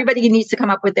 Everybody needs to come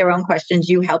up with their own questions.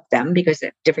 You help them because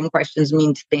different questions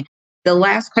mean things. The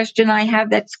last question I have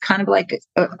that's kind of like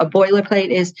a boilerplate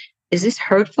is this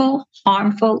hurtful,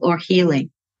 harmful, or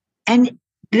healing? And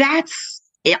that's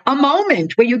a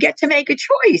moment where you get to make a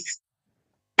choice.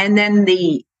 And then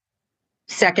the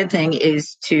second thing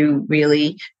is to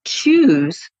really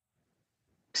choose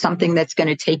something that's going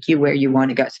to take you where you want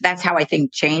to go. So that's how I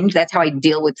think change. That's how I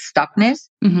deal with stuckness.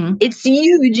 Mm-hmm. It's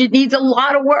huge. It needs a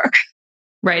lot of work.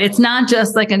 Right. It's not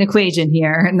just like an equation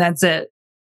here and that's it.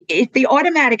 The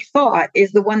automatic thought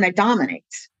is the one that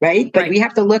dominates, right? But we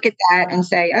have to look at that and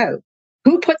say, oh,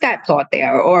 who put that thought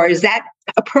there? Or is that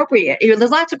appropriate?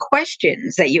 There's lots of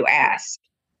questions that you ask,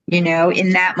 in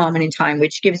that moment in time,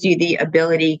 which gives you the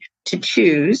ability to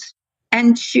choose.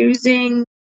 And choosing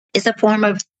is a form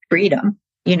of freedom.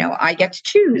 I get to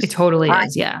choose. It totally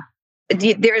is. Yeah.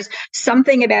 There's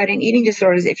something about in eating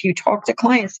disorders, if you talk to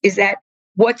clients, is that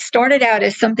what started out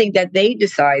as something that they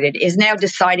decided is now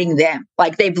deciding them.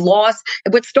 Like they've lost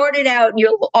what started out.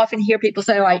 You'll often hear people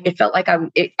say, "Oh, it felt like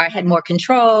I had more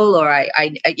control," or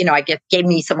gave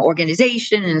me some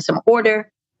organization and some order.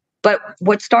 But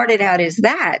what started out is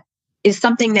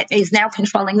something that is now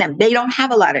controlling them. They don't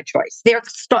have a lot of choice. They're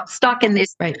stuck in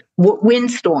this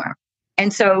windstorm,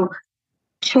 and so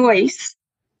choice,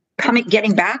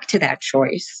 getting back to that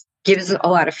choice, gives a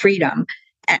lot of freedom.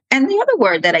 And the other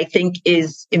word that I think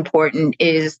is important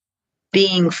is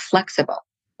being flexible.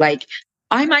 Like,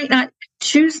 I might not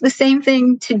choose the same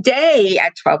thing today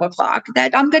at 12 o'clock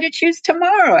that I'm going to choose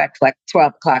tomorrow at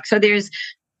 12 o'clock. So there's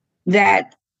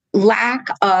that lack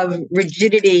of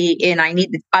rigidity in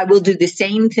I will do the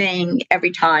same thing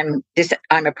every time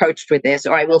I'm approached with this,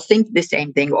 or I will think the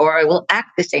same thing, or I will act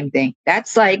the same thing.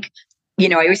 That's like,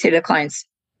 I always say to the clients,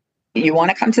 you want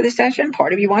to come to the session,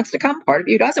 part of you wants to come, part of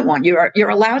you doesn't want. You're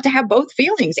allowed to have both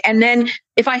feelings. And then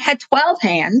if I had 12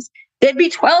 hands, there'd be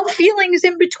 12 feelings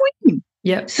in between.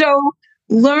 Yeah. So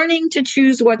learning to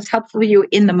choose what's helpful for you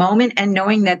in the moment and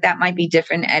knowing that might be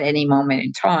different at any moment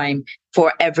in time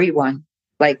for everyone.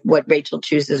 Like what Rachel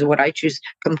chooses, what I choose,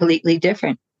 completely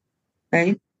different.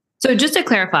 Right. So just to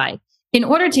clarify, in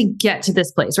order to get to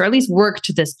this place, or at least work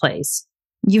to this place,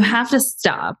 you have to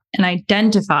stop and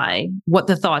identify what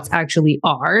the thoughts actually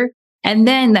are. And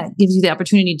then that gives you the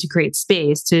opportunity to create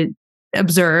space to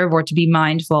observe or to be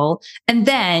mindful. And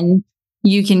then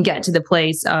you can get to the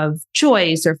place of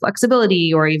choice or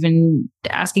flexibility, or even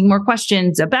asking more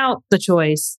questions about the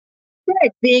choice.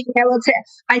 Right. Being able to,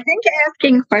 I think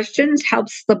asking questions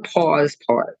helps the pause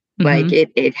part. Like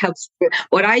it helps.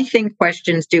 What I think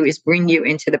questions do is bring you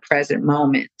into the present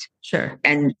moment. Sure.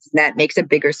 And that makes a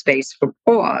bigger space for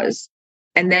pause.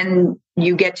 And then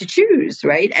you get to choose,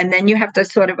 right? And then you have to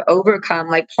sort of overcome,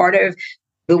 like part of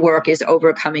the work is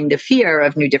overcoming the fear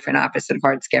of new, different, opposite,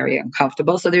 hard, scary,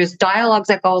 uncomfortable. So there's dialogues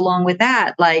that go along with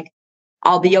that. Like,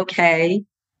 I'll be okay.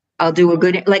 I'll do a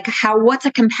good, what's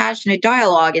a compassionate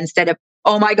dialogue instead of,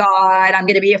 oh my God, I'm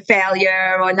going to be a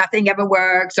failure, or nothing ever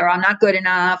works, or I'm not good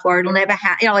enough, or it'll never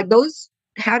happen. Those,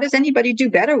 how does anybody do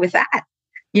better with that?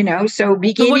 So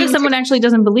beginning. But what if someone actually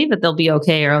doesn't believe that they'll be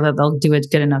okay, or that they'll do a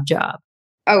good enough job?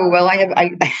 Oh, well,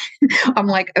 I'm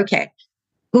like, okay,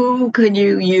 who could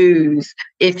you use?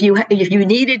 If you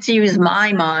needed to use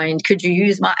my mind, could you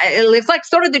use my, it's like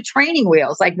sort of the training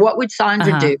wheels. Like, what would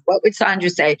Sondra do? What would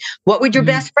Sondra say? What would your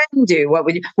best friend do?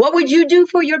 What would you do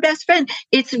for your best friend?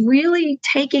 It's really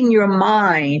taking your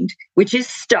mind, which is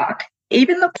stuck,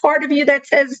 even the part of you that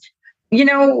says,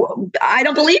 I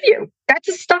don't believe you. That's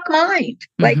a stuck mind.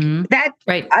 Like that.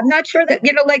 Right. I'm not sure that,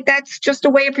 that's just a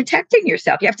way of protecting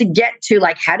yourself. You have to get to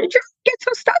how did you get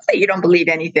so stuck that you don't believe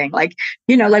anything? Why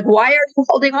are you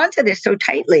holding on to this so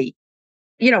tightly?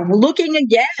 looking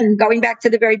again, going back to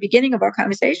the very beginning of our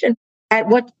conversation, at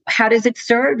how does it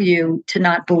serve you to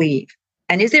not believe?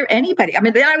 And is there anybody? I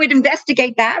mean, then I would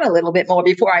investigate that a little bit more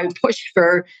before I would push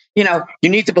for, you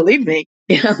need to believe me.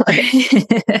 Because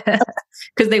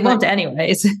they won't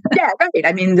anyways. Yeah, right.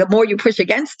 I mean, the more you push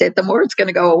against it, the more it's going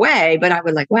to go away. But I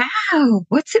would like, wow,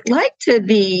 what's it like to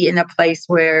be in a place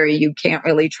where you can't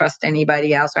really trust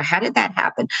anybody else? Or how did that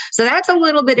happen? So that's a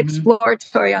little bit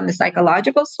exploratory on the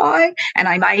psychological side. And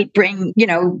I might bring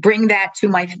that to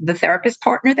the therapist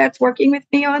partner that's working with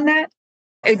me on that.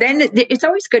 And then it's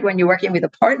always good when you're working with a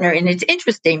partner. And it's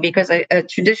interesting because a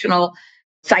traditional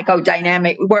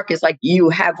psychodynamic work is like you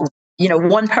have,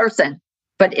 one person.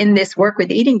 But in this work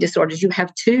with eating disorders, you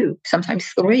have two, sometimes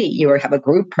three. You have a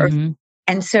group person.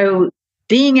 And so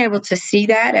being able to see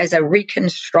that as a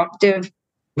reconstructive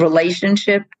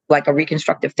relationship, like a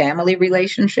reconstructive family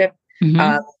relationship,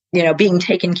 being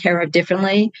taken care of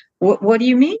differently. What do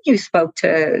you mean you spoke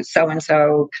to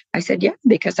so-and-so? I said, yeah,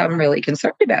 because I'm really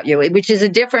concerned about you, which is a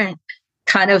different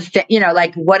kind of,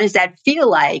 like, what does that feel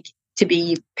like to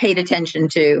be paid attention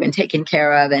to and taken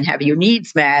care of and have your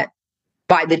needs met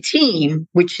by the team,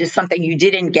 which is something you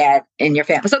didn't get in your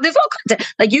family. So there's all kinds of,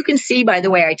 like, you can see by the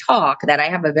way I talk that I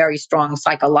have a very strong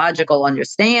psychological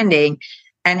understanding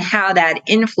and how that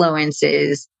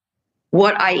influences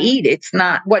what I eat. It's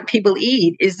not what people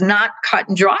eat is not cut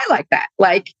and dry like that.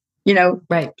 Like,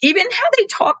 right. Even how they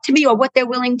talk to me or what they're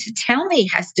willing to tell me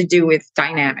has to do with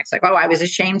dynamics. Like, oh, I was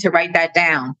ashamed to write that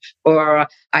down, or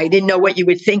I didn't know what you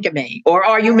would think of me, or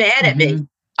are you mad at me?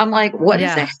 I'm like, what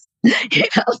is that?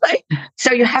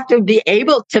 So you have to be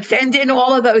able to fend in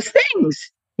all of those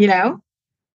things,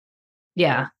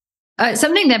 Yeah.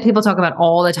 Something that people talk about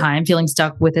all the time, feeling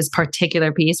stuck with this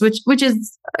particular piece, which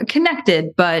is connected,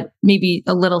 but maybe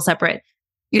a little separate,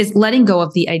 is letting go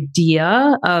of the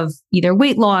idea of either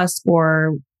weight loss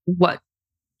or what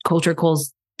culture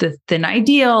calls the thin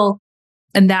ideal.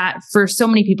 And that for so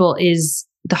many people is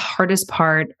the hardest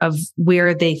part of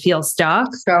where they feel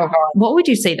stuck. So hard. What would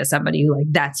you say to somebody who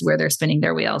that's where they're spinning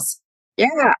their wheels?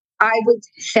 Yeah, I would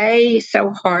say so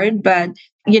hard, but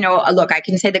look, I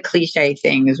can say the cliche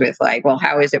things with like, well,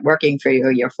 how is it working for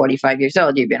you? You're 45 years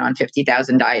old. You've been on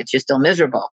 50,000 diets. You're still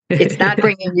miserable. It's not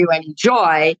bringing you any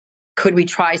joy. Could we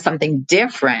try something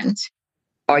different?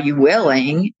 Are you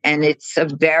willing? And it's a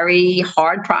very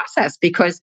hard process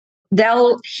because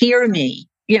they'll hear me.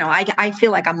 I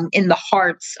feel like I'm in the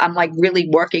hearts. I'm like really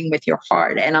working with your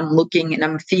heart and I'm looking and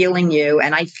I'm feeling you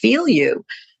and I feel you.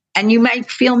 And you might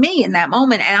feel me in that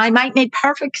moment. And I might make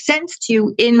perfect sense to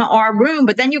you in our room.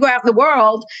 But then you go out in the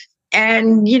world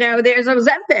and, there's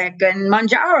Ozempic and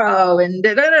Manjaro and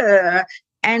da-da-da,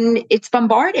 and it's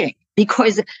bombarding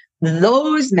because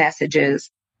those messages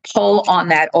pull on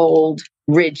that old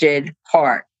rigid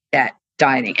heart, that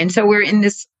dieting. And so we're in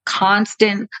this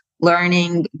constant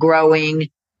learning, growing,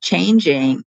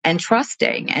 changing, and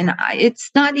trusting. And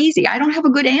it's not easy. I don't have a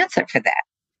good answer for that.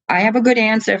 I have a good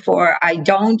answer for, I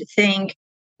don't think,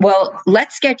 well,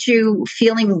 let's get you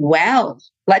feeling well.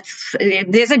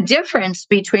 There's a difference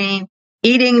between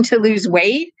eating to lose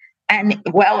weight and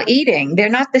well eating. They're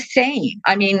not the same.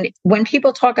 I mean, when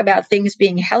people talk about things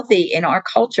being healthy in our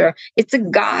culture, it's a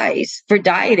guise for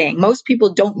dieting. Most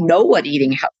people don't know what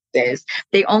eating health is.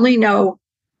 They only know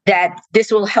that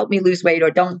this will help me lose weight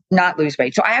or not lose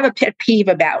weight. So I have a pet peeve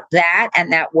about that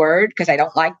and that word because I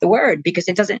don't like the word because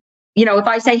it doesn't, if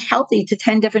I say healthy to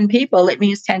 10 different people, it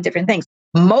means 10 different things.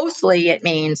 Mostly it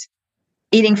means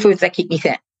eating foods that keep me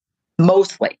thin.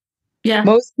 Mostly. Yeah.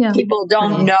 Most people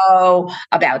don't know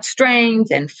about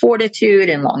strength and fortitude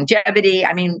and longevity.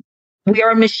 I mean, we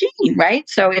are a machine, right?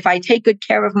 So if I take good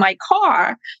care of my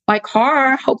car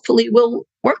hopefully will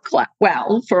work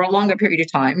well for a longer period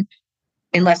of time,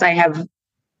 unless I have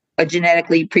a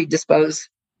genetically predisposed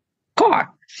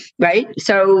car, right?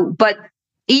 So, but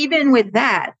even with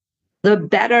that, the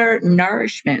better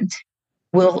nourishment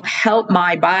will help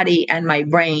my body and my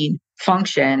brain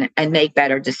function and make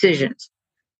better decisions.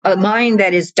 A mind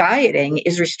that is dieting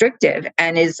is restrictive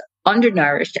and is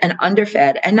undernourished and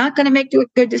underfed and not going to make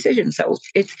good decisions.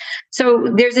 So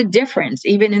there's a difference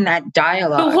even in that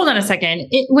dialogue. So hold on a second.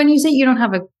 When you say you don't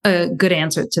have a good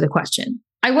answer to the question,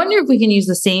 I wonder if we can use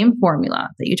the same formula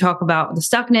that you talk about the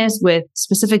stuckness with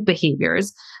specific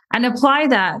behaviors and apply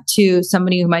that to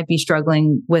somebody who might be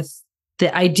struggling with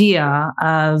the idea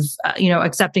of,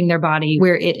 accepting their body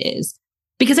where it is.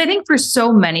 Because I think for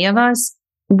so many of us,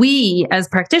 we as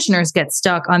practitioners get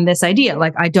stuck on this idea,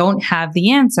 like, I don't have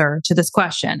the answer to this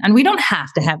question. And we don't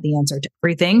have to have the answer to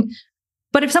everything.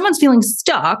 But if someone's feeling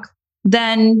stuck,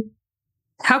 then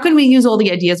how can we use all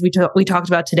the ideas we talked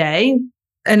about today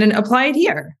and then apply it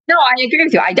here. No, I agree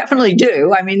with you. I definitely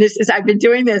do. I mean, I've been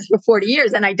doing this for 40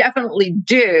 years and I definitely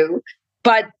do.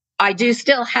 But I do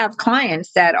still have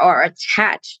clients that are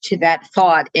attached to that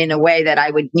thought in a way that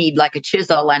I would need like a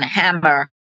chisel and a hammer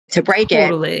to break it.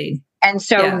 Totally. And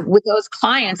so with those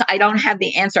clients, I don't have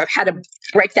the answer of how to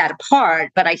break that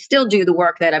apart, but I still do the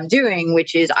work that I'm doing,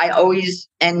 which is I always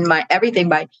end my everything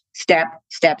by step,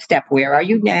 step, step. Where are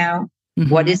you now? Mm-hmm.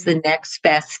 What is the next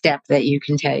best step that you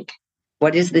can take?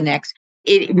 What is the next?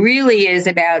 It really is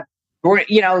about,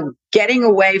 getting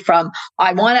away from,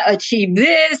 I want to achieve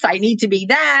this. I need to be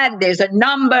that. There's a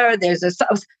number.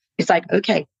 It's like,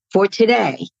 okay, for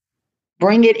today,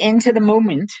 bring it into the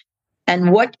moment.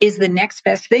 And what is the next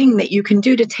best thing that you can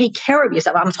do to take care of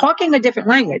yourself? I'm talking a different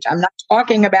language. I'm not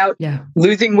talking about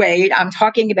losing weight. I'm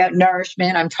talking about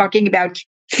nourishment. I'm talking about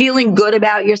feeling good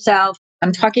about yourself.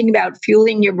 I'm talking about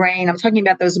fueling your brain. I'm talking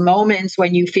about those moments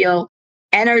when you feel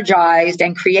energized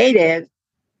and creative.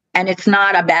 And it's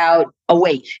not about a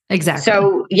weight. Exactly.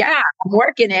 So I'm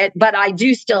working it, but I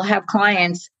do still have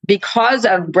clients because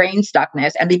of brain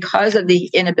stuckness and because of the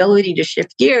inability to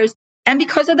shift gears and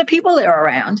because of the people they're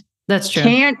around. That's true.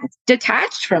 Can't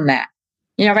detach from that.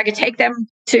 If I could take them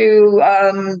to,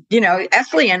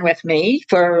 Esalen with me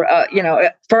for,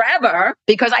 forever,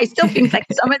 because I still think like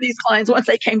some of these clients, once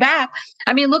they came back,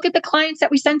 I mean, look at the clients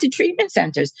that we send to treatment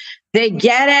centers. They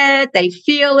get it. They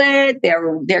feel it.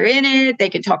 They're in it. They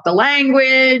can talk the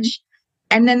language.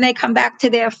 And then they come back to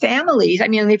their families. I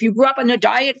mean, if you grew up in a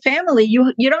diet family,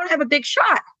 you don't have a big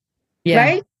shot,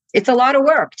 right? It's a lot of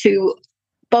work to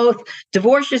both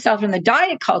divorce yourself from the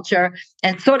diet culture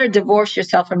and sort of divorce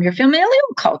yourself from your familial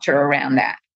culture around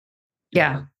that.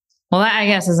 Yeah. Well, that, I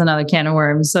guess, is another can of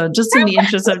worms. So just in the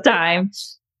interest of time,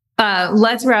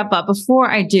 let's wrap up.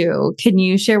 Before I do, can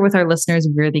you share with our listeners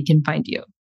where they can find you?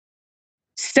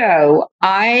 So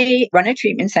I run a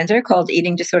treatment center called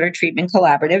Eating Disorder Treatment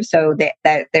Collaborative. So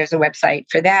that there's a website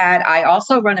for that. I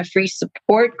also run a free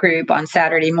support group on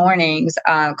Saturday mornings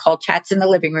called Chats in the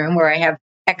Living Room, where I have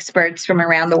experts from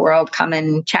around the world come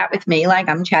and chat with me like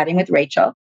I'm chatting with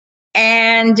Rachel.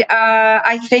 And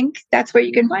I think that's where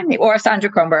you can find me. Or Sondra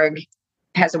Kronberg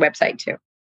has a website too.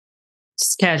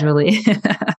 Just casually.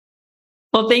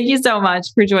 Well, thank you so much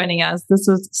for joining us. This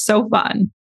was so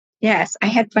fun. Yes, I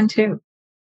had fun too.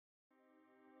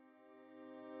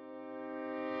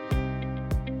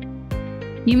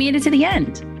 You made it to the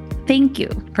end. Thank you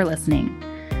for listening.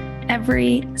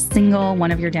 Every single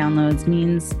one of your downloads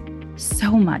means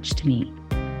so much to me.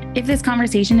 If this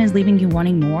conversation is leaving you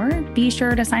wanting more, be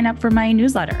sure to sign up for my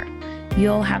newsletter.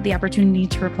 You'll have the opportunity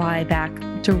to reply back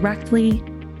directly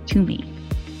to me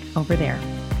over there.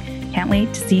 Can't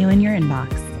wait to see you in your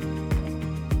inbox.